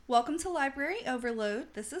Welcome to Library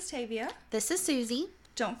Overload. This is Tavia. This is Susie.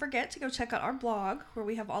 Don't forget to go check out our blog where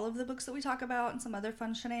we have all of the books that we talk about and some other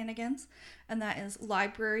fun shenanigans. And that is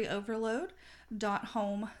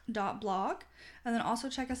libraryoverload.home.blog. And then also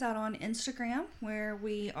check us out on Instagram where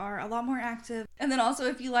we are a lot more active. And then also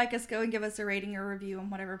if you like us, go and give us a rating or review on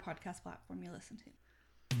whatever podcast platform you listen to.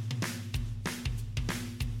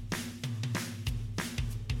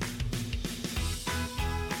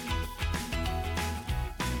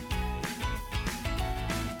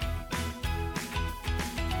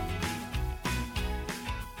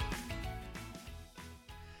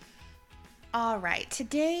 All right,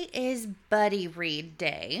 today is Buddy Read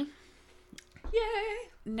Day. Yay!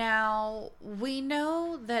 Now, we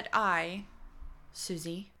know that I,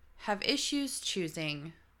 Susie, have issues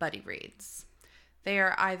choosing buddy reads. They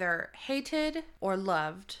are either hated or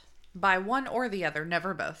loved by one or the other,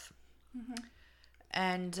 never both. Mm-hmm.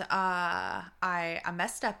 And I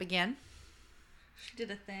messed up again. She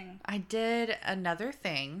did a thing. I did another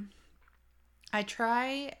thing. I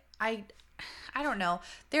don't know.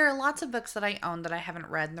 There are lots of books that I own that I haven't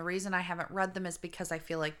read. And the reason I haven't read them is because I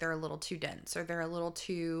feel like they're a little too dense or they're a little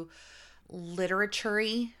too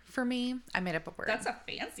literature-y for me. I made up a word. That's a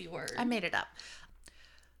fancy word. I made it up.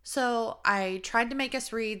 So I tried to make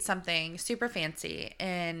us read something super fancy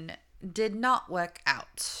and did not work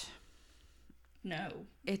out. No.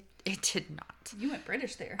 It did not. You went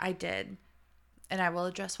British there. I did. And I will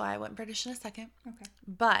address why I went British in a second. Okay.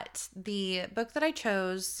 But the book that I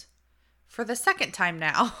chose for the second time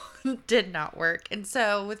now did not work. And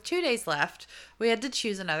so with 2 days left, we had to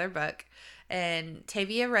choose another book. And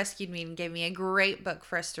Tavia rescued me and gave me a great book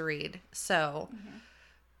for us to read. So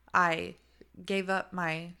I gave up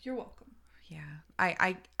my... You're welcome. Yeah.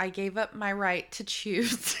 I gave up my right to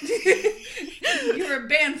choose. You were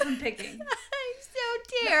banned from picking. I'm so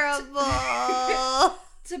terrible.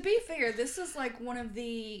 To be fair, this is like one of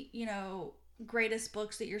the, greatest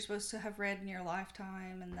books that you're supposed to have read in your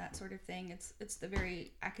lifetime and that sort of thing. It's the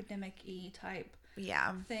very academic-y type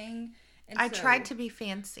thing. And I tried to be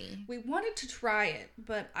fancy. We wanted to try it,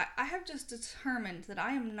 but I have just determined that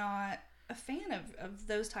I am not a fan of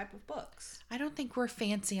those type of books. I don't think we're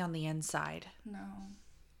fancy on the inside. No.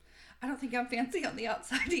 I don't think I'm fancy on the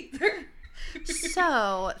outside either.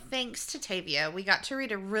 So, thanks to Tavia, we got to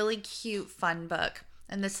read a really cute, fun book.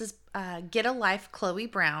 And this is Get a Life, Chloe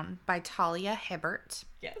Brown by Talia Hibbert.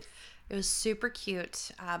 Yes. It was super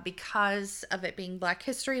cute. Because of it being Black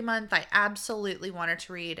History Month, I absolutely wanted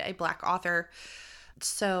to read a Black author.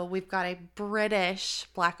 So we've got a British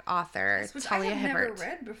Black author, Talia Hibbert. I have never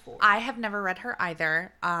read before. I have never read her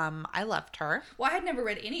either. I loved her. Well, I had never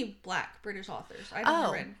read any Black British authors. I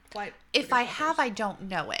never read white If British I authors. have, I don't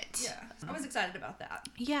know it. Yeah. I was excited about that.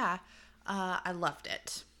 Yeah. I loved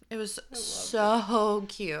it. It was so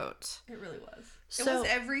cute. It really was. So, it was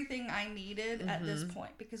everything I needed at this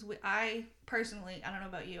point because I personally, I don't know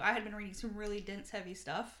about you, I had been reading some really dense, heavy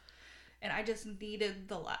stuff and I just needed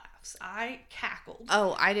the laughs. I cackled.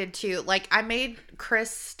 Oh, I did too. Like, I made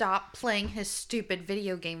Chris stop playing his stupid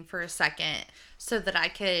video game for a second so that I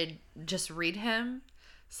could just read him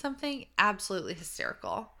something absolutely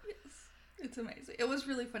hysterical. It's amazing. It was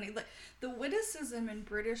really funny. Like, the witticism in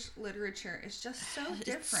British literature is just so different.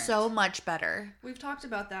 It's so much better. We've talked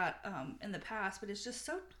about that in the past, but it's just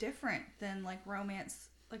so different than like romance,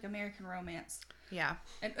 like American romance. Yeah.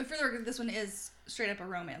 And for the record, this one is straight up a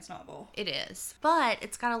romance novel. It is. But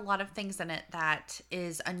it's got a lot of things in it that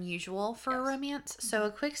is unusual for a romance. So a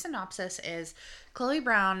quick synopsis is Chloe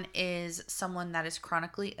Brown is someone that is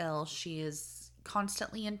chronically ill. She is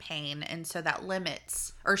constantly in pain, and so that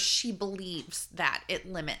limits, or she believes that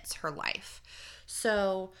it limits her life.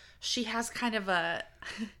 So she has kind of a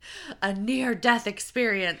near-death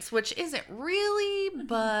experience, which isn't really,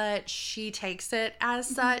 but she takes it as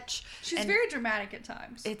such. She's very dramatic at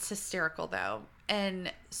times. It's hysterical, though.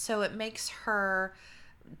 And so it makes her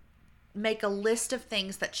make a list of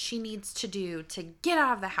things that she needs to do to get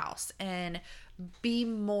out of the house and be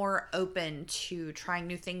more open to trying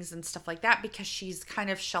new things and stuff like that, because she's kind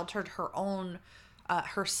of sheltered her own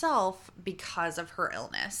herself because of her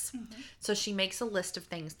illness. So she makes a list of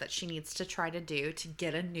things that she needs to try to do to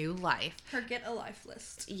get a new life. Her get a life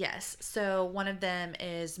list. Yes. So one of them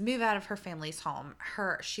is move out of her family's home.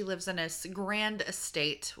 She lives in a grand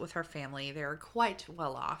estate with her family. They're quite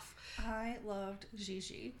well off. I loved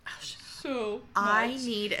Gigi so much. I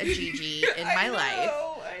need a Gigi in my life.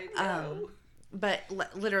 I know. But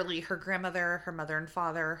literally her grandmother, her mother and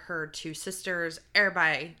father, her two sisters,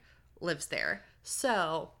 everybody lives there.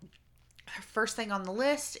 So her first thing on the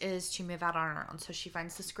list is to move out on her own. So she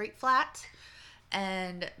finds this great flat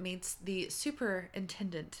and meets the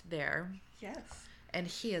superintendent there. Yes. And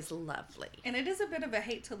he is lovely. And it is a bit of a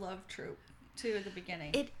hate to love trope, too, at the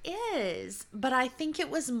beginning. It is, but I think it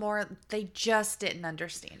was more, they just didn't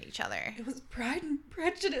understand each other. It was Pride and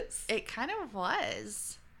Prejudice. It kind of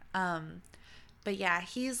was. But yeah,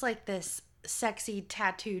 he's like this sexy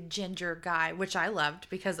tattooed ginger guy, which I loved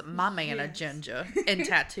because my man a ginger and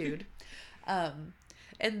tattooed. And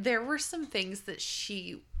there were some things that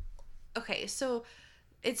okay, so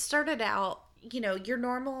it started out, your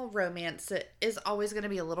normal romance is always going to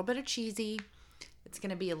be a little bit of cheesy. It's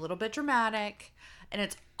going to be a little bit dramatic, and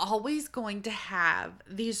it's always going to have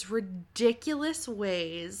these ridiculous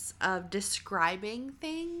ways of describing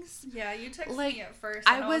things. Yeah, you texted me at first,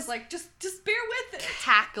 and I was like, just bear with it.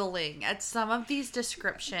 Cackling at some of these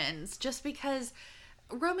descriptions, just because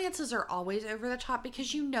romances are always over the top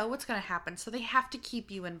because you know what's going to happen, so they have to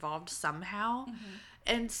keep you involved somehow. Mm-hmm.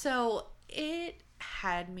 And so it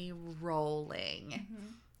had me rolling. Mm-hmm.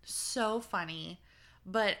 So funny.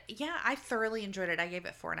 But yeah, I thoroughly enjoyed it. I gave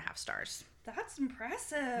it 4.5 stars. That's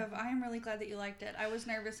impressive. I am really glad that you liked it. I was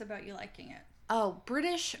nervous about you liking it. Oh,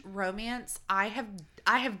 British romance. I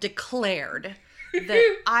have declared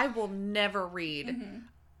that I will never read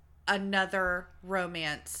another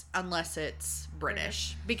romance unless it's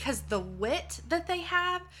British. Because the wit that they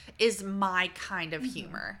have is my kind of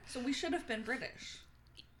humor. So we should have been British.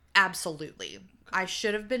 Absolutely. I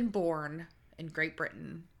should have been born in Great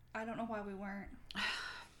Britain. I don't know why we weren't.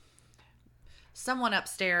 Someone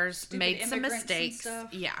upstairs made some mistakes.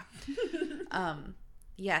 Yeah.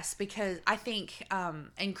 Yes, because I think,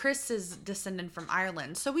 and Chris is descended from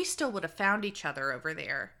Ireland, so we still would have found each other over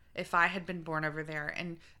there if I had been born over there,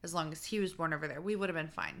 and as long as he was born over there, we would have been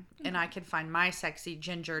fine. And I could find my sexy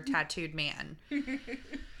ginger tattooed man.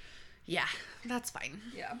 Yeah, that's fine.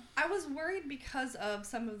 Yeah. I was worried because of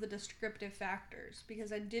some of the descriptive factors.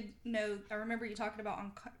 Because I remember you talking about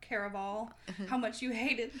on Caraval, how much you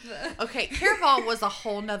hated the... Okay, Caraval was a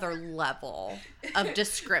whole nother level of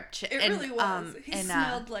description. It really was. He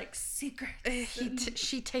smelled like secrets.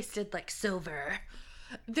 She tasted like silver.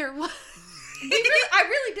 There was... I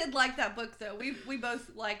really did like that book, though. We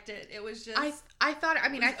both liked it. It was just... I thought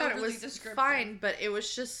it was fine, but it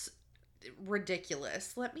was just...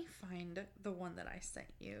 ridiculous. Let me find the one that I sent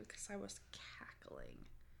you because I was cackling.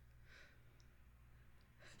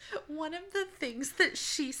 One of the things that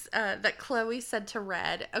that Chloe said to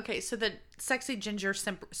Red. Okay, so the sexy ginger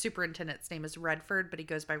superintendent's name is Redford, but he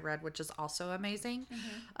goes by Red, which is also amazing.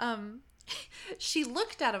 Mm-hmm. She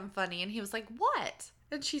looked at him funny, and he was like, "What?"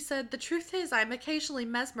 And she said, "The truth is, I'm occasionally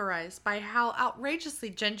mesmerized by how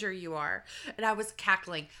outrageously ginger you are." And I was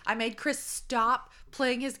cackling. I made Chris stop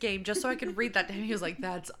playing his game just so I could read that to him. He was like,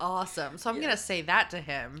 "That's awesome." So I'm going to say that to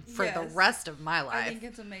him for the rest of my life. I think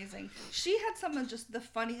it's amazing. She had some of just the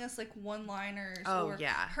funniest, one-liners. Oh,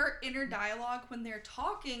 yeah. Her inner dialogue when they're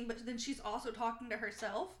talking, but then she's also talking to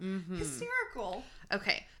herself. Mm-hmm. Hysterical.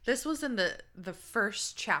 Okay, this was in the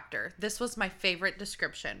first chapter. This was my favorite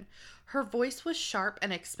description. Her voice was sharp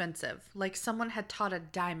and expensive, like someone had taught a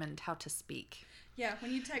diamond how to speak. Yeah,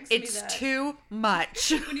 when you text me that. It's too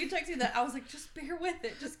much. When you text me that, I was like, just bear with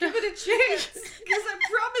it. Just give it a chance. Because I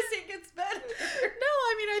promise it gets better. No,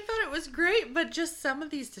 I thought it was great, but just some of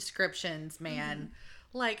these descriptions, man.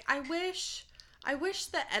 Mm-hmm. I wish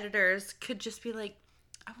the editors could just be like,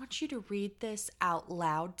 I want you to read this out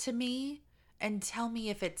loud to me and tell me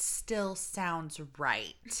if it still sounds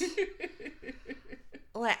right.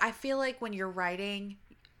 I feel like when you're writing,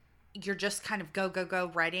 you're just kind of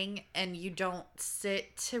go writing, and you don't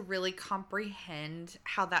sit to really comprehend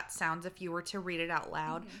how that sounds if you were to read it out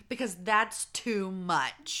loud, because that's too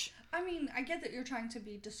much. I get that you're trying to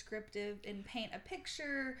be descriptive and paint a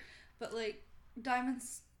picture, but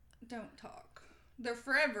diamonds don't talk. They're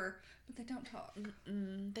forever, but they don't talk.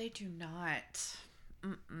 They do not.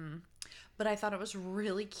 But I thought it was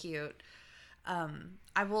really cute.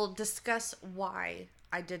 I will discuss why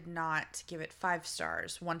I did not give it 5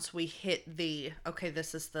 stars once we hit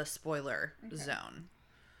this is the spoiler zone.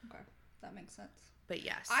 Okay, that makes sense. But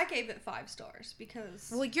yes. I gave it 5 stars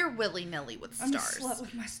because... Well, you're willy-nilly with stars. I'm a slut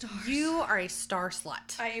with my stars. You are a star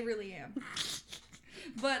slut. I really am.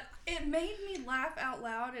 But it made me laugh out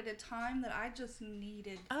loud at a time that I just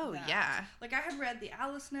needed that. Yeah. I had read The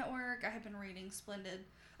Alice Network. I had been reading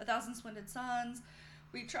 1,000 Splendid Suns.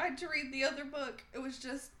 We tried to read the other book. It was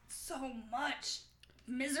just so much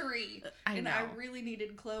misery. I really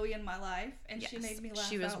needed Chloe in my life, and she made me laugh.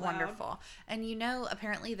 She was out wonderful. Loud. And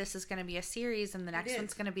apparently this is going to be a series, and the next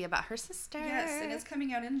one's going to be about her sister. Yes, and it's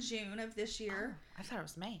coming out in June of this year. Oh, I thought it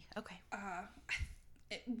was May. Okay.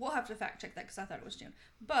 we'll have to fact check that because I thought it was June.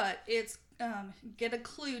 But it's Get a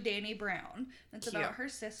Clue, Dani Brown. It's about her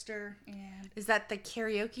sister. And is that the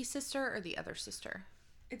karaoke sister or the other sister?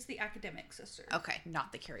 It's the academic sister. Okay,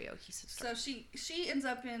 not the karaoke sister. So she ends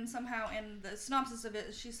up in the synopsis of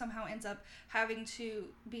it, she somehow ends up having to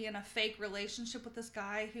be in a fake relationship with this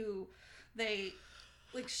guy who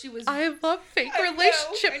she was... I love fake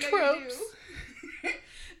relationship tropes.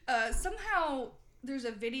 Somehow there's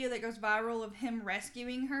a video that goes viral of him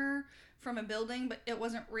rescuing her from a building, but it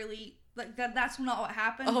wasn't really... Like, that's not what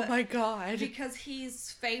happened. Oh my God. Because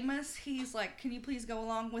he's famous, he's like, can you please go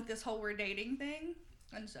along with this whole we're dating thing?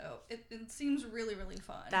 And so it seems really, really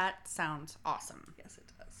fun. That sounds awesome. Yes, it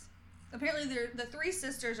does. Apparently, the three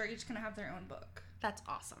sisters are each going to have their own book. That's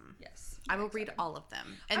awesome. Yes. I will read all of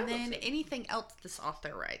them. And then anything else this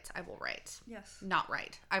author writes, I will write. Yes. Not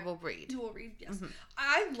write. I will read. You will read, yes. Mm-hmm.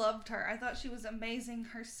 I loved her. I thought she was amazing.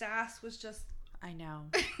 Her sass was just... I know.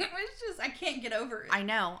 It was just... I can't get over it. I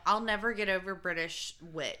know. I'll never get over British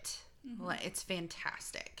wit. Mm-hmm. It's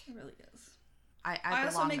fantastic. It really is. I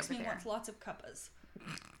also makes me want lots of cuppas.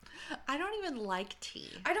 I don't even like tea.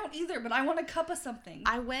 I don't either, but I want a cup of something.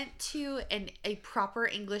 I went to a proper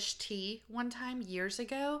English tea one time years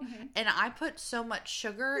ago, and I put so much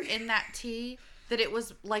sugar in that tea that it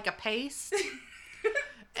was like a paste.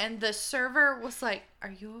 And the server was like,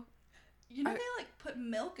 "Are you?" They like put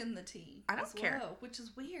milk in the tea. I don't care, which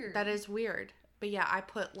is weird. That is weird. But yeah, I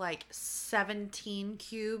put like 17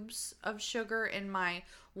 cubes of sugar in my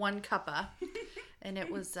one cuppa, and it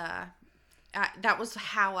was that was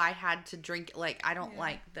how I had to drink. Like, I don't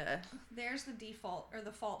like the... There's the default, or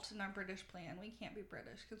the fault in our British plan. We can't be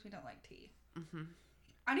British because we don't like tea. Mm-hmm.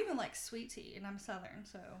 I don't even like sweet tea, and I'm Southern,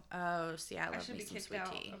 so... Oh, see, I love me some sweet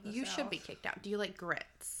tea. You should be kicked out. Do you like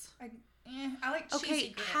grits? I like cheesy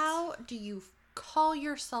grits. How do you call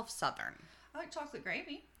yourself Southern? I like chocolate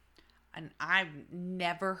gravy. And I've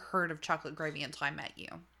never heard of chocolate gravy until I met you.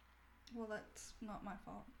 Well, that's not my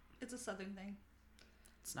fault. It's a Southern thing.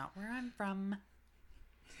 It's not where I'm from.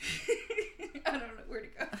 I don't know where to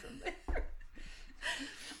go from there.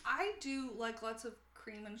 I do like lots of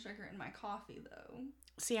cream and sugar in my coffee, though.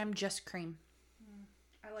 See, I'm just cream.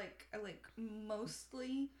 I like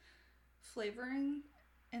mostly flavoring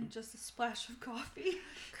and just a splash of coffee.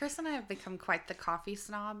 Chris and I have become quite the coffee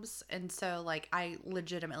snobs, and so like I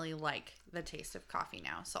legitimately like the taste of coffee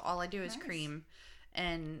now. So all I do is cream,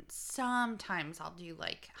 and sometimes I'll do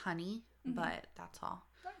like honey, but that's all.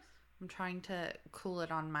 Nice. I'm trying to cool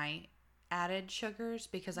it on my added sugars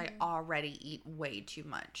because I already eat way too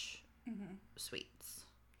much sweets.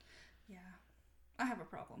 Yeah, I have a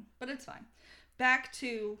problem, but it's fine. Back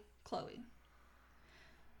to Chloe.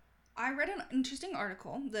 I read an interesting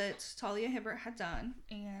article that Talia Hibbert had done,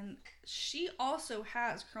 and she also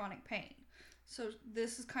has chronic pain. So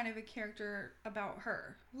this is kind of a character about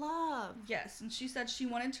her. Love. Yes, and she said she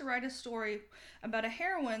wanted to write a story about a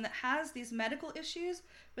heroine that has these medical issues,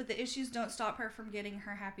 but the issues don't stop her from getting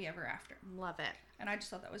her happy ever after. Love it. And I just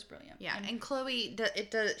thought that was brilliant. Yeah, and Chloe,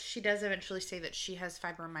 she does eventually say that she has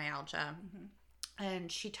fibromyalgia.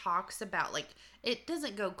 And she talks about, like, it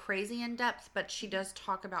doesn't go crazy in depth, but she does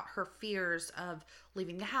talk about her fears of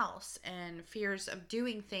leaving the house and fears of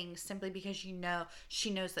doing things simply because she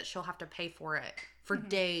knows that she'll have to pay for it for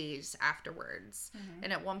days afterwards.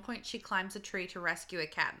 And at one point she climbs a tree to rescue a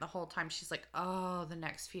cat, and the whole time she's like, oh, the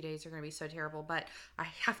next few days are going to be so terrible, but I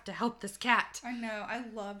have to help this cat. I know. I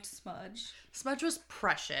loved Smudge. Smudge was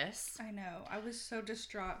precious. I know. I was so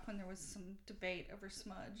distraught when there was some debate over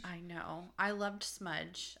Smudge. I know. I loved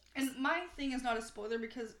Smudge. And my thing is not a spoiler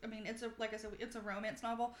because, I mean, it's a romance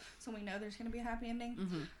novel, so we know there's going to be a happy ending.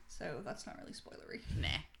 So that's not really spoilery.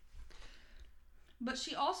 Nah. But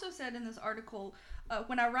she also said in this article,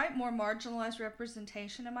 when I write more marginalized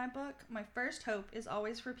representation in my book, my first hope is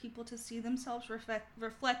always for people to see themselves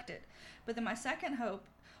reflected. But then my second hope,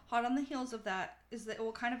 hot on the heels of that, is that it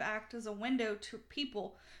will kind of act as a window to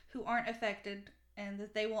people who aren't affected and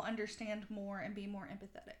that they will understand more and be more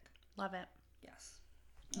empathetic. Love it. Yes.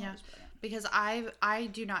 Yeah, because I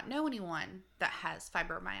do not know anyone that has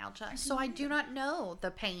fibromyalgia, so I do not know the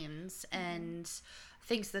pains and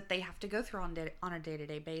things that they have to go through on a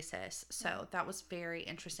day-to-day basis. So that was very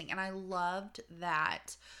interesting, and I loved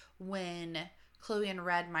that when Chloe and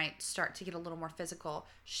Red might start to get a little more physical,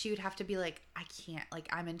 she would have to be like, I can't, like,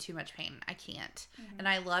 I'm in too much pain, I can't. And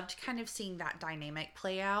I loved kind of seeing that dynamic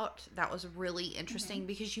play out. That was really interesting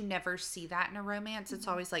because you never see that in a romance. It's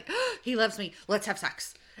always like, oh, he loves me, let's have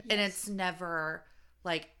sex. Yes. And it's never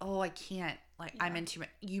like, oh, I can't, like, I'm in too much.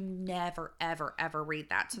 You never, ever, ever read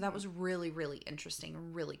that. So that was really, really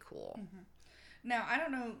interesting, really cool. Now, I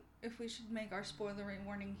don't know if we should make our spoilery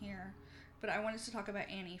warning here, but I wanted to talk about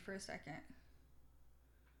Annie for a second.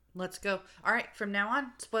 Let's go. All right, from now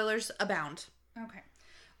on, spoilers abound. Okay.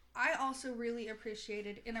 I also really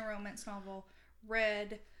appreciated in a romance novel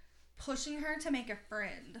Red pushing her to make a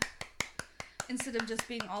friend instead of just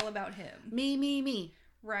being all about him. Me.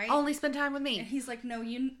 Right? Only spend time with me. And he's like, no,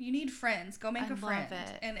 you need friends. Go make a friend. Love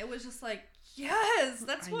it. And it was just like, yes,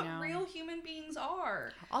 that's what real human beings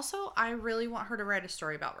are. Also, I really want her to write a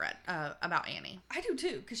story about Annie. I do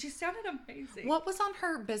too, because she sounded amazing. What was on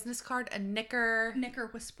her business card? A knicker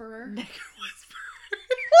whisperer. When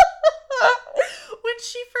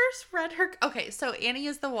she first read her... Okay, so Annie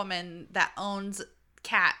is the woman that owns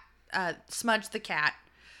Cat, Smudge the cat.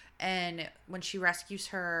 And when she rescues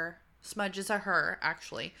her... Smudge is a her,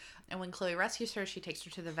 actually. And when Chloe rescues her, she takes her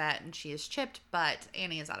to the vet and she is chipped, but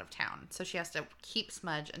Annie is out of town. So she has to keep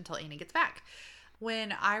Smudge until Annie gets back.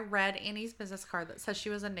 When I read Annie's business card that says she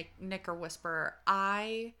was a knicker whisperer,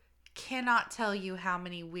 I cannot tell you how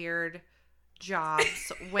many weird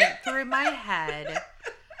jobs went through my head.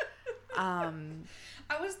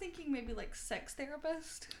 I was thinking maybe like sex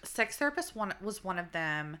therapist. Sex therapist was one of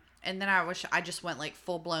them. And then I just went like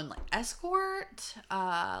full blown like escort,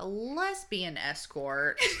 lesbian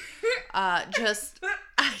escort, but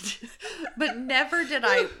never did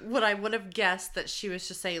I would have guessed that she was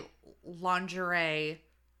just a lingerie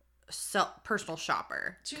personal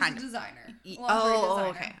shopper. She was a designer.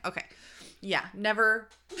 Designer. Okay. Yeah, never.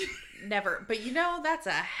 But that's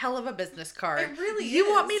a hell of a business card. It really is. You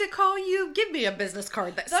want me to call you? Give me a business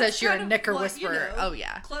card that says you're a knicker whisperer. Oh,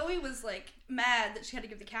 yeah. Chloe was like mad that she had to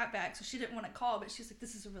give the cat back, so she didn't want to call, but she's like,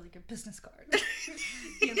 this is a really good business card.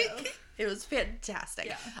 It was fantastic.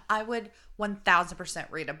 Yeah. I would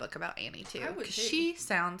 1000% read a book about Annie too. I would too. She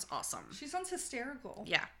sounds awesome. She sounds hysterical.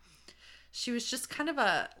 Yeah. She was just kind of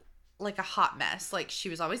a hot mess. Like, she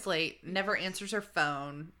was always late, never answers her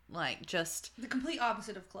phone, like, just... The complete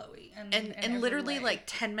opposite of Chloe. And literally, like,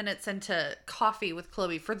 10 minutes into coffee with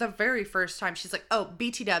Chloe, for the very first time, she's like, oh,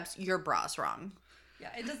 BT dubs, your bra's wrong. Yeah,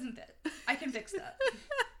 it doesn't fit. I can fix that.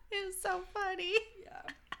 It was so funny. Yeah.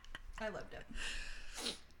 I loved it.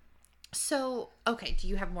 So, okay, do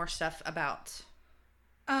you have more stuff about...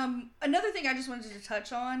 Another thing I just wanted to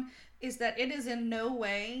touch on is that it is in no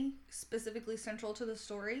way specifically central to the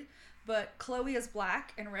story, but Chloe is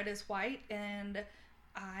black and Red is white, and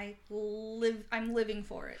I'm living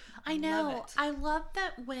for it. I know. I love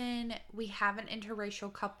that when we have an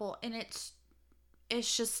interracial couple and it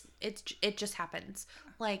just happens.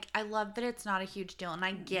 Like, I love that it's not a huge deal, and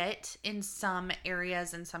I get in some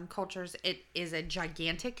areas and some cultures it is a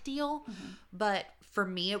gigantic deal, but for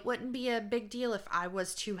me it wouldn't be a big deal if I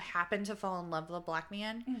was to happen to fall in love with a black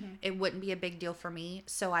man. It wouldn't be a big deal for me.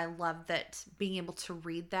 So I love that, being able to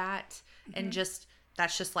read that and just,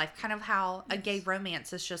 that's just life. Kind of how a gay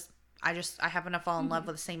romance is just, I happen to fall in love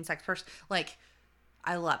with a same-sex person. Like,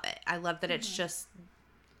 I love it. I love that it's just,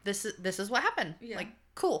 this is what happened. Yeah. Like,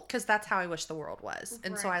 cool, because that's how I wish the world was.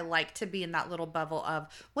 And so I like to be in that little bubble of,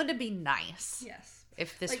 wouldn't it be nice? Yes.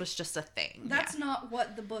 If this was just a thing. That's not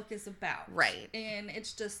what the book is about. Right. And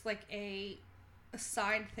it's just like a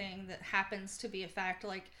side thing that happens to be a fact.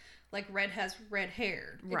 Like Red has red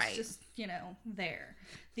hair. It's just, there.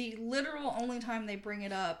 The literal only time they bring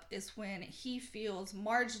it up is when he feels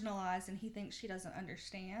marginalized and he thinks she doesn't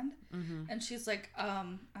understand. And she's like,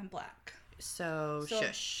 I'm black. So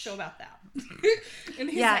shush. So about that. And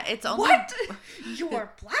he's it's only... What?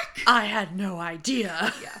 You're black? I had no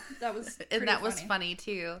idea. Yeah, that was and that was funny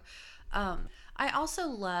too. I also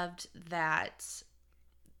loved that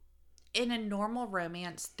in a normal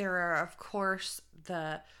romance, there are, of course,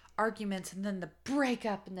 the arguments and then the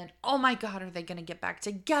breakup and then, oh my God, are they going to get back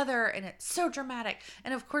together? And it's so dramatic.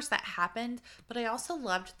 And of course that happened, but I also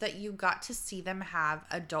loved that you got to see them have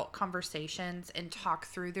adult conversations and talk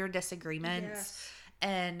through their disagreements.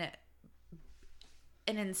 And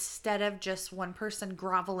instead of just one person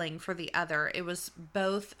groveling for the other, it was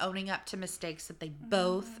both owning up to mistakes that they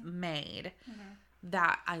both made.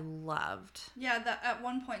 That I loved. Yeah, that at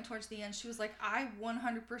one point towards the end, she was like, I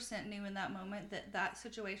 100% knew in that moment that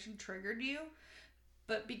situation triggered you,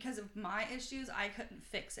 but because of my issues, I couldn't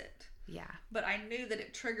fix it. Yeah. But I knew that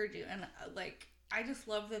it triggered you, and I just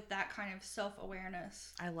love that kind of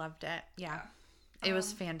self-awareness. I loved it. Yeah. It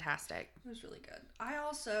was fantastic. It was really good. I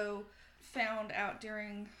also found out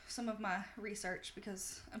during some of my research,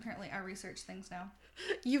 because apparently I research things now.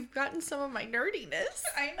 You've gotten some of my nerdiness.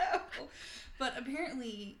 I know. But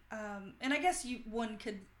apparently, and I guess one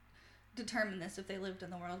could determine this if they lived in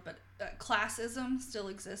the world, but classism still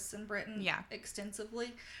exists in Britain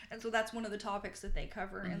extensively. And so that's one of the topics that they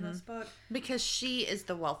cover in this book. Because she is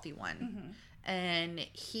the wealthy one. And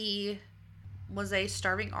he was a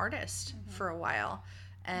starving artist for a while.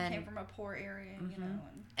 And he came from a poor area, you know.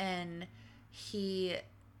 And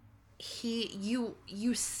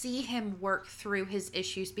you see him work through his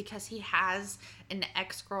issues because he has an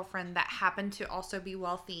ex-girlfriend that happened to also be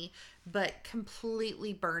wealthy, but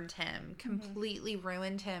completely burned him, completely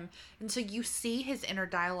ruined him. And so you see his inner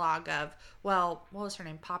dialogue of, well, what was her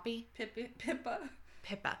name? Poppy? Pippa.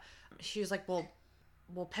 She was like, well,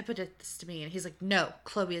 Pippa did this to me. And he's like, no,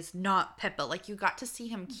 Chloe is not Pippa. Like, you got to see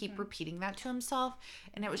him keep repeating that to himself.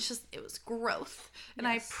 And it was growth. And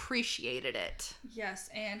I appreciated it. Yes.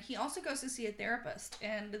 And he also goes to see a therapist.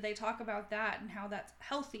 And they talk about that and how that's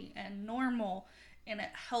healthy and normal. And it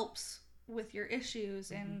helps with your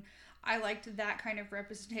issues. And I liked that kind of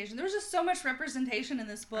representation. There was just so much representation in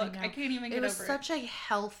this book. I can't even get over it. It was such a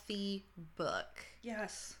healthy book.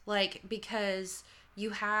 Yes. Like, because you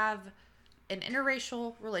have an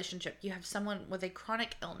interracial relationship. You have someone with a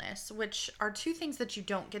chronic illness, which are two things that you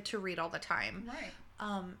don't get to read all the time. Right.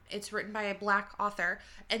 It's written by a Black author.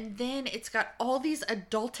 And then it's got all these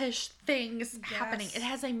adultish things happening. It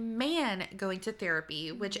has a man going to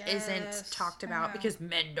therapy, which isn't talked about because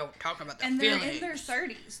men don't talk about their feelings. And they're in their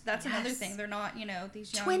 30s. That's another thing. They're not, you know,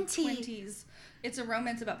 these young 20s. It's a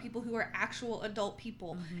romance about people who are actual adult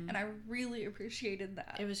people. And I really appreciated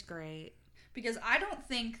that. It was great. Because I don't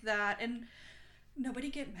think that, and nobody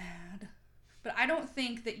get mad, but I don't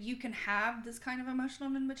think that you can have this kind of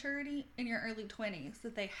emotional immaturity in your early 20s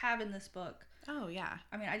that they have in this book. Oh, yeah.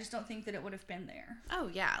 I mean, I just don't think that it would have been there. Oh,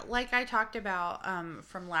 yeah. Like I talked about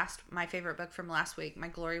my favorite book from last week, My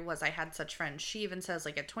Glory Was I Had Such Friends. She even says,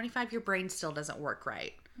 like, at 25, your brain still doesn't work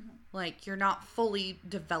right. Like, you're not fully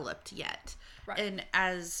developed yet. Right. And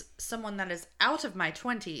as someone that is out of my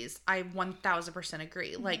 20s, I 1000%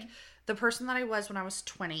 agree. Like, the person that I was when I was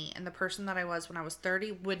 20 and the person that I was when I was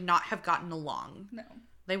 30 would not have gotten along. No.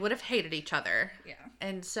 They would have hated each other. Yeah.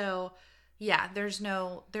 And so, yeah, there's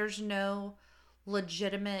no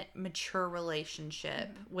legitimate mature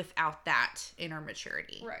relationship without that inner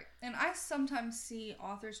maturity. Right. And I sometimes see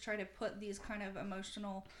authors try to put these kind of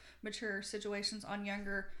emotional mature situations on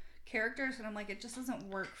younger characters, and I'm like, it just doesn't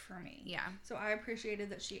work for me. Yeah. So I appreciated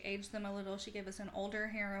that she aged them a little. She gave us an older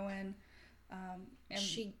heroine. And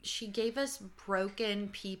she gave us broken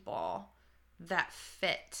people that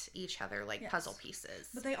fit each other like puzzle pieces.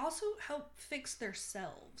 But they also help fix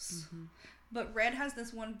themselves. But Red has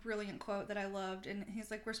this one brilliant quote that I loved, and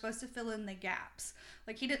he's like, we're supposed to fill in the gaps.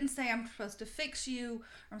 Like, he didn't say, I'm supposed to fix you,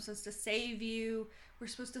 or I'm supposed to save you. We're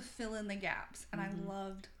supposed to fill in the gaps. And I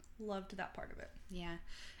loved that part of it. Yeah.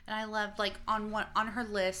 And I loved, like, on her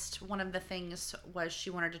list, one of the things was she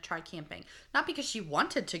wanted to try camping. Not because she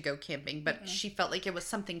wanted to go camping, but she felt like it was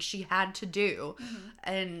something she had to do.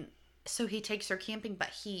 And so he takes her camping, but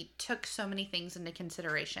he took so many things into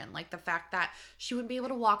consideration. Like the fact that she wouldn't be able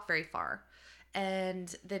to walk very far.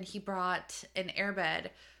 And then he brought an airbed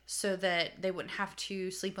so that they wouldn't have to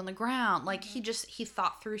sleep on the ground. Like, he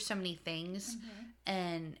thought through so many things.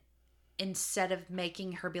 And instead of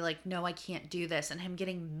making her be like, no, I can't do this, and him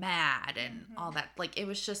getting mad and all that, like, it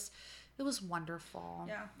was wonderful.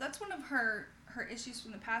 Yeah, that's one of her issues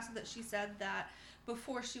from the past, that she said that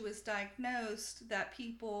before she was diagnosed, that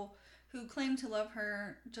people who claimed to love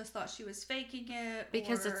her just thought she was faking it.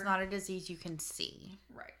 Because it's not a disease you can see.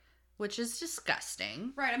 Right. Which is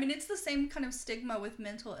disgusting. Right. I mean, it's the same kind of stigma with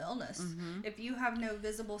mental illness. If you have no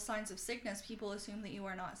visible signs of sickness, people assume that you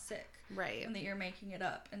are not sick. Right. And that you're making it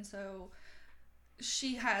up. And so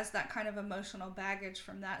she has that kind of emotional baggage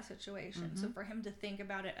from that situation. So for him to think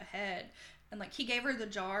about it ahead, and like, he gave her the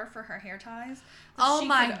jar for her hair ties. Oh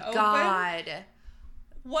my God.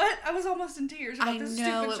 What? I was almost in tears about this stupid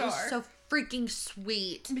jar. It was so freaking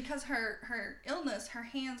sweet. Because her illness, her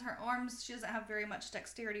hands, her arms, she doesn't have very much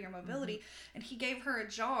dexterity or mobility. And he gave her a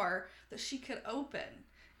jar that she could open.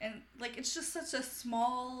 And, like, it's just such a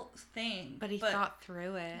small thing. But he thought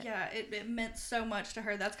through it. Yeah, it meant so much to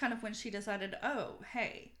her. That's kind of when she decided, oh,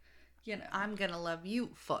 hey, you know. I'm going to love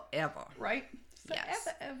you forever. Right?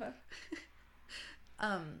 Forever,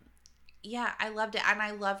 ever. Yeah, I loved it. And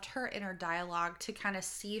I loved her inner dialogue to kind of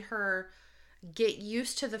see her get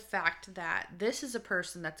used to the fact that this is a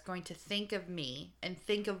person that's going to think of me and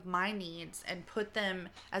think of my needs and put them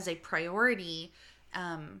as a priority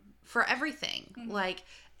for everything. Like,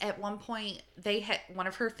 at one point, one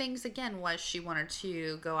of her things again was she wanted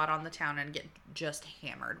to go out on the town and get just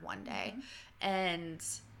hammered one day. And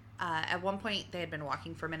at one point they had been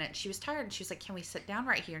walking for a minute. She was tired and she was like, can we sit down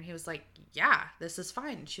right here? And he was like, yeah, this is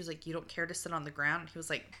fine. And she was like, you don't care to sit on the ground? And he was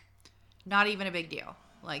like, not even a big deal.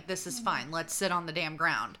 Like, this is fine. Let's sit on the damn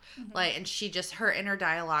ground. Like, and she just, her inner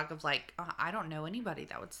dialogue of like, I don't know anybody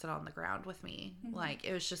that would sit on the ground with me. Like,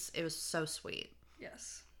 it was so sweet.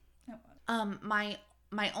 Yes.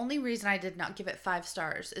 My only reason I did not give it 5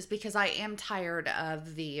 stars is because I am tired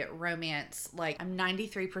of the romance. Like, I'm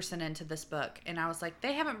 93% into this book, and I was like,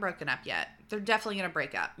 they haven't broken up yet. They're definitely going to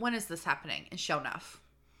break up. When is this happening? And sure enough,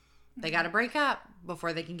 they got to break up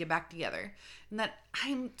before they can get back together. And that,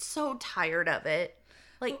 I'm so tired of it.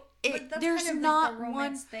 Like, there's kind of not like the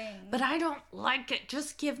one thing. But I don't like it.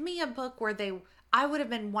 Just give me a book where I would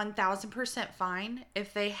have been 1000% fine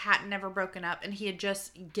if they hadn't never broken up and he had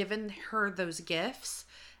just given her those gifts,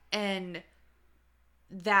 and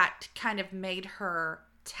that kind of made her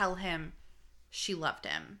tell him she loved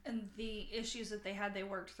him. And the issues that they had, they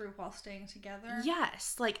worked through while staying together.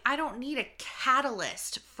 Yes. Like, I don't need a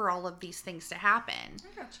catalyst for all of these things to happen.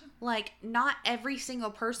 I gotcha. Like, not every single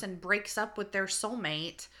person breaks up with their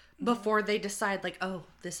soulmate before they decide, like, oh,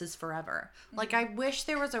 this is forever. Like, I wish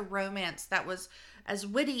there was a romance that was as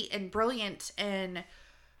witty and brilliant and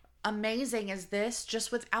amazing as this, just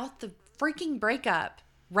without the freaking breakup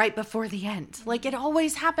right before the end. Like, it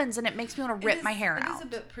always happens, and it makes me want to rip my hair out. It is a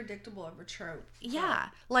bit predictable of a trope. Yeah.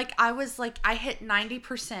 Like, I was like, I hit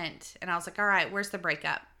 90%, and I was like, all right, where's the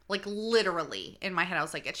breakup? Like, literally, in my head, I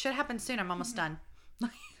was like, it should happen soon. I'm almost done.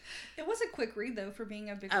 It was a quick read, though, for being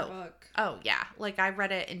a bigger book. Oh, yeah. Like, I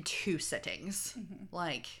read it in 2 sittings.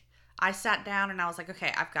 Like, I sat down and I was like,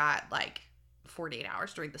 okay, I've got, like, 48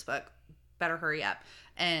 hours to read this book. Better hurry up.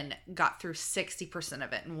 And got through 60%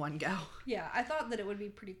 of it in one go. Yeah, I thought that it would be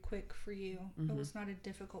pretty quick for you. It was not a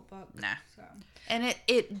difficult book. Nah. So. And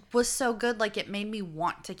it was so good, like, it made me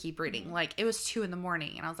want to keep reading. Like, it was 2 a.m,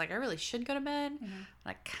 and I was like, I really should go to bed. But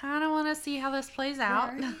I kind of want to see how this plays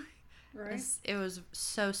out. Right. It was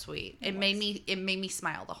so sweet. It made me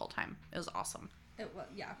smile the whole time. It was awesome. It was,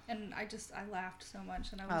 yeah. And I laughed so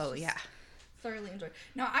much, and I was thoroughly enjoyed.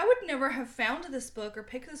 Now, I would never have found this book or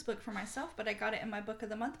picked this book for myself, but I got it in my book of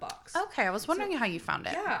the month box. Okay, I was wondering how you found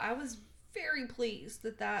it. Yeah, I was very pleased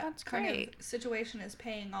that kind of situation is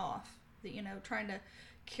paying off. That, you know, trying to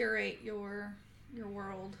curate your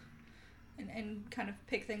world and kind of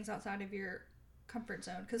pick things outside of your comfort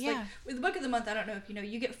zone. Because like with the book of the month, I don't know if you know,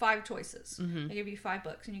 you get 5 choices. They give you 5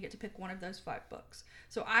 books, and you get to pick one of those 5 books.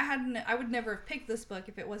 So I would never have picked this book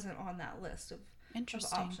if it wasn't on that list of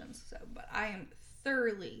options. So, but I am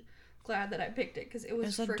thoroughly glad that I picked it because it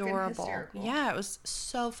was adorable. Hysterical. Yeah, it was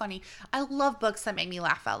so funny. I love books that make me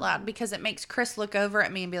laugh out loud because it makes Chris look over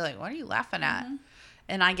at me and be like, "What are you laughing at?"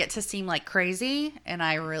 And I get to seem like crazy, and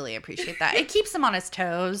I really appreciate that. It keeps him on his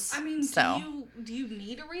toes. I mean, so do you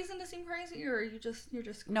need a reason to seem crazy, or are you're just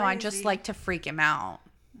crazy? No, I just like to freak him out.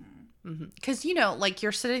 Because, you know, like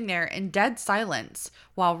you're sitting there in dead silence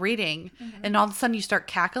while reading, and all of a sudden you start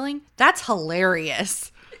cackling. That's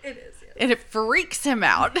hilarious. It is. Yes. And it freaks him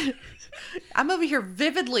out. I'm over here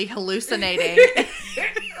vividly hallucinating.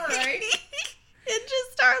 Right? And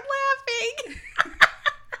just start laughing.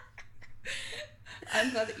 I'm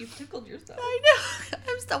glad that you tickled yourself. I know.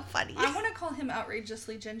 I'm so funny. I want to call him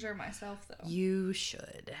Outrageously Ginger myself, though. You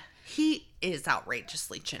should. He is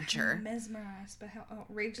outrageously ginger. I'm mesmerized by how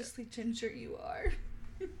outrageously ginger you are.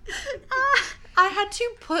 I had to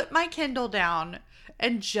put my Kindle down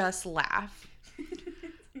and just laugh.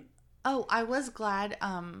 Oh, I was glad.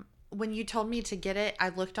 When you told me to get it, I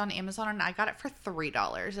looked on Amazon and I got it for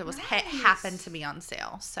 $3. It was happened to be on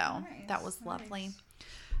sale, so that was lovely.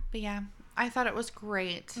 But yeah, I thought it was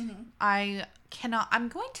great. I'm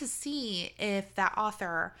going to see if that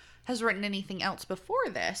author has written anything else before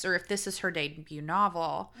this, or if this is her debut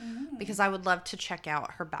novel, because I would love to check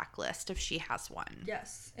out her backlist if she has one.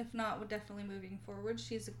 Yes, if not, we're definitely moving forward.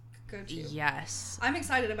 She's a go-to. Yes, I'm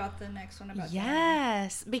excited about the next one about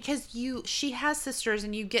Yes, Diana. Because she has sisters,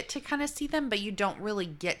 and you get to kind of see them, but you don't really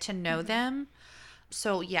get to know them.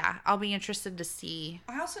 So, yeah, I'll be interested to see.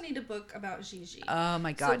 I also need a book about Gigi. Oh,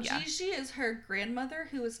 my God, So, Gigi is her grandmother,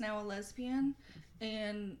 who is now a lesbian,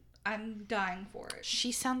 and I'm dying for it.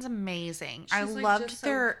 She sounds amazing. She's I loved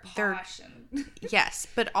their passion. Yes,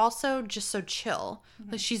 but also just so chill.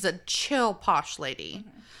 Like, she's a chill, posh lady.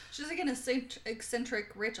 She's like an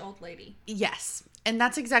eccentric, rich old lady. Yes, and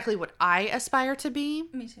that's exactly what I aspire to be.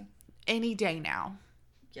 Me too. Any day now.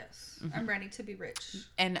 Yes, I'm ready to be rich.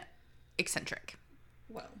 And eccentric.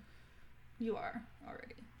 Well, you are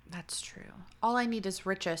already. That's true. All I need is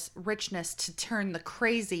richness to turn the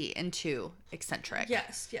crazy into eccentric.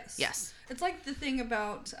 Yes. It's like the thing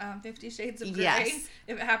about 50 Shades of Grey. Yes.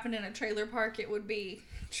 If it happened in a trailer park, it would be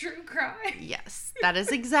true crime. Yes, that is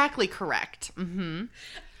exactly correct. Mm-hmm.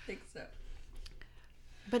 I think so.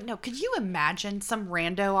 But no, could you imagine some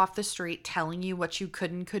rando off the street telling you what you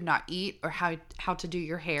could and could not eat or how to do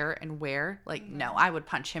your hair and wear? Like, no, I would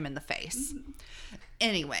punch him in the face.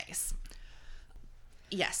 Anyways.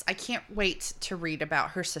 Yes, I can't wait to read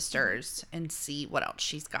about her sisters and see what else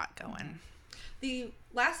she's got going. The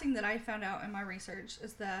last thing that I found out in my research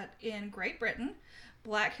is that in Great Britain,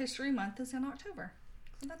 Black History Month is in October.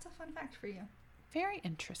 So that's a fun fact for you. Very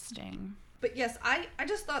interesting. But yes, I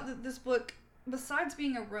just thought that this book, besides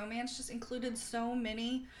being a romance, just included so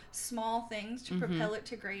many small things to propel it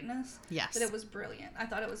to greatness. Yes. That it was brilliant. I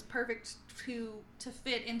thought it was perfect to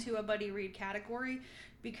fit into a buddy read category,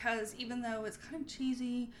 because even though it's kind of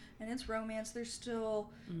cheesy and it's romance, there's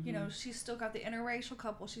still, you know, she's still got the interracial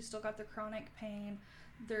couple. She's still got the chronic pain.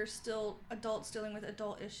 There's still adults dealing with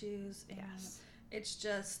adult issues. And it's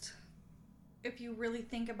just, if you really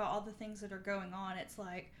think about all the things that are going on, it's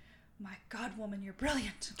like, my God, woman, you're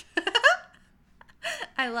brilliant.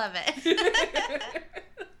 I love it.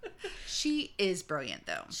 She is brilliant,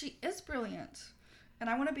 though. She is brilliant.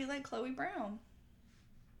 And I want to be like Chloe Brown.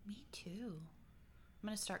 Me too. I'm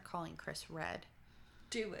going to start calling Chris Red.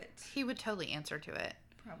 Do it. He would totally answer to it.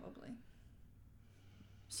 Probably.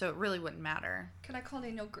 So it really wouldn't matter. Could I call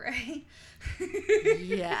Daniel Gray?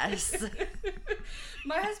 Yes.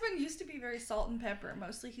 My husband used to be very salt and pepper.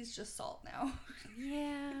 Mostly he's just salt now.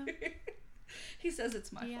 Yeah. He says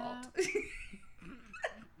it's my fault.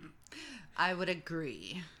 I would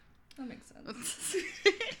agree. That makes sense.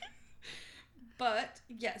 But,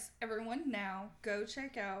 yes, everyone now go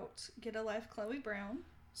check out Get a Life Chloe Brown.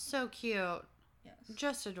 So cute. Yes.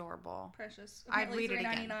 Just adorable. Precious. I'd read it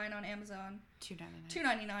again. $3.99 on Amazon. $2.99.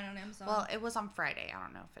 $2.99 on Amazon. Well, it was on Friday. I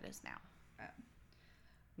don't know if it is now.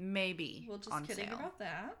 Maybe we'll just on kidding sale. about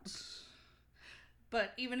that.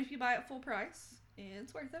 But even if you buy it full price,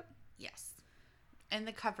 it's worth it. Yes. And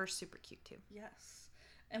the cover's super cute, too. Yes.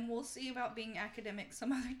 And we'll see about being academic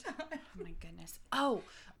some other time. Oh, my goodness. Oh,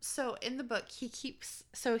 so in the book, he's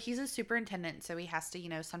a superintendent, so he has to, you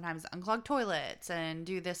know, sometimes unclog toilets and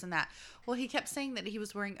do this and that. Well, he kept saying that he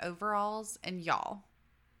was wearing overalls, and y'all,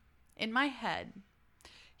 in my head,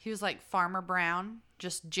 he was like Farmer Brown,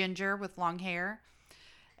 just ginger with long hair.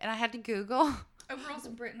 And I had to Google. Overalls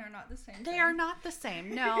in Britain are not the same. They are not the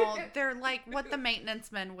same. No, they're like what the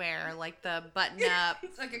maintenance men wear, like the button up.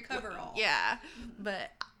 It's like a coverall. Yeah, but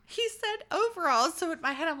he said overalls, so in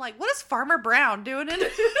my head I'm like, what is Farmer Brown doing in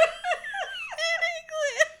England?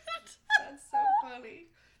 That's so funny.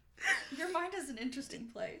 Your mind is an interesting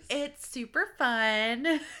place. It's super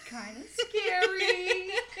fun. Kind of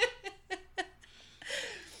scary.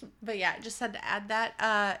 But yeah, just had to add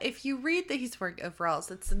that. If you read that he's wearing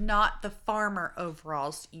overalls, it's not the farmer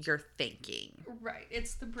overalls you're thinking. Right.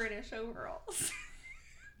 It's the British overalls.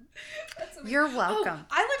 You're welcome. Oh,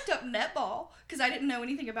 I looked up netball because I didn't know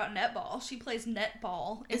anything about netball. She plays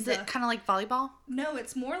netball. Is it kind of like volleyball? No,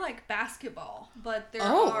 it's more like basketball. But there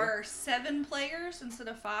are 7 players instead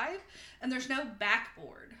of 5. And there's no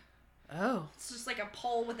backboard. Oh. It's just like a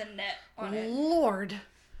pole with a net on it. Lord.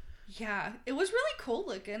 Yeah, it was really cool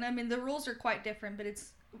looking. I mean, the rules are quite different, but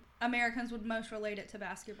Americans would most relate it to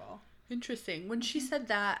basketball. Interesting. When she said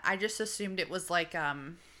that, I just assumed it was like,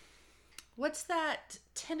 what's that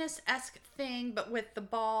tennis-esque thing, but with the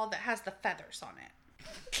ball that has the feathers on it?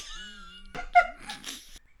 I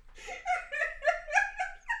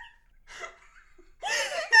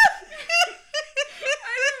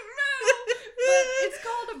don't know, but it's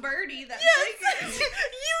called a birdie. That yes, you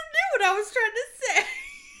knew what I was trying to say.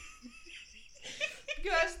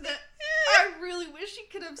 Gosh, I really wish you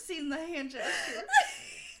could have seen the hand gesture.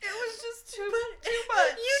 It was just too much.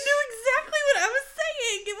 You knew exactly what I was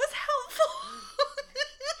saying. It was helpful.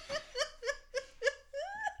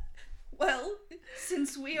 Well,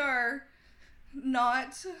 since we are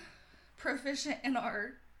not proficient in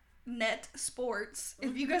our net sports,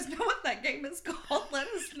 if you guys know what that game is called, let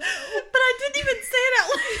us know. But I didn't even say it out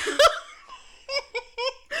loud.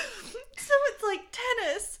 So it's like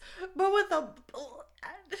tennis, but with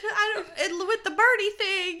with the birdie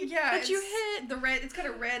thing that you hit. The red. It's got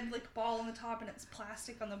a red like ball on the top, and it's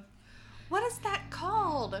plastic on the. What is that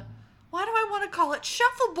called? Why do I want to call it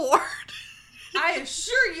shuffleboard? I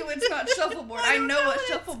assure you, it's not shuffleboard. I know what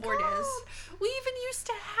shuffleboard is. We even used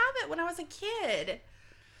to have it when I was a kid.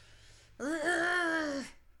 Ugh.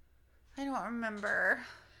 I don't remember.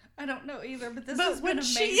 I don't know either, but this has been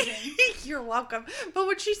amazing. You're welcome. But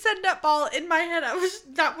when she said netball, in my head,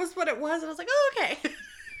 that was what it was. And I was like, oh, okay.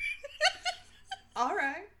 All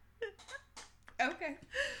right. Okay.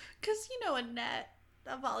 Because,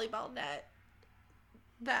 a volleyball net,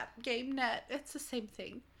 that game net, it's the same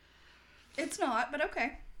thing. It's not, but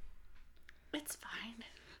okay. It's fine.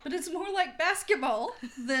 But it's more like basketball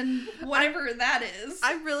than whatever that is.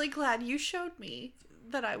 I'm really glad you showed me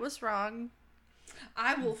that I was wrong.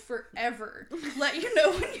 I will forever let you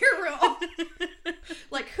know when you're wrong.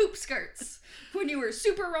 Like hoop skirts. When you were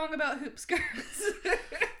super wrong about hoop skirts.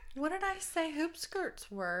 What did I say hoop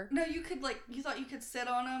skirts were? No, you thought you could sit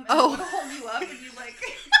on them and it would hold you up and you like...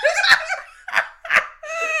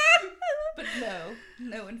 But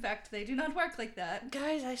no, in fact, they do not work like that.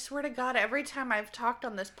 Guys, I swear to God, every time I've talked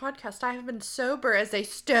on this podcast, I have been sober as a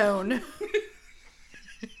stone.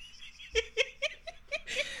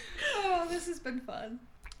 Oh, this has been fun.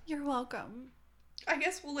 You're welcome. I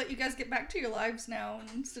guess we'll let you guys get back to your lives now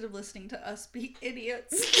instead of listening to us be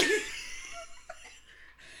idiots.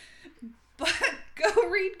 But go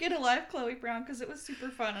read Get a Life, Chloe Brown, because it was super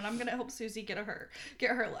fun, and I'm going to help Susie get her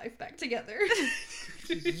life back together.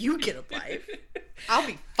 You get a life. I'll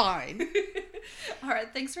be fine. All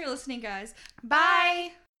right, thanks for listening, guys.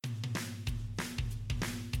 Bye.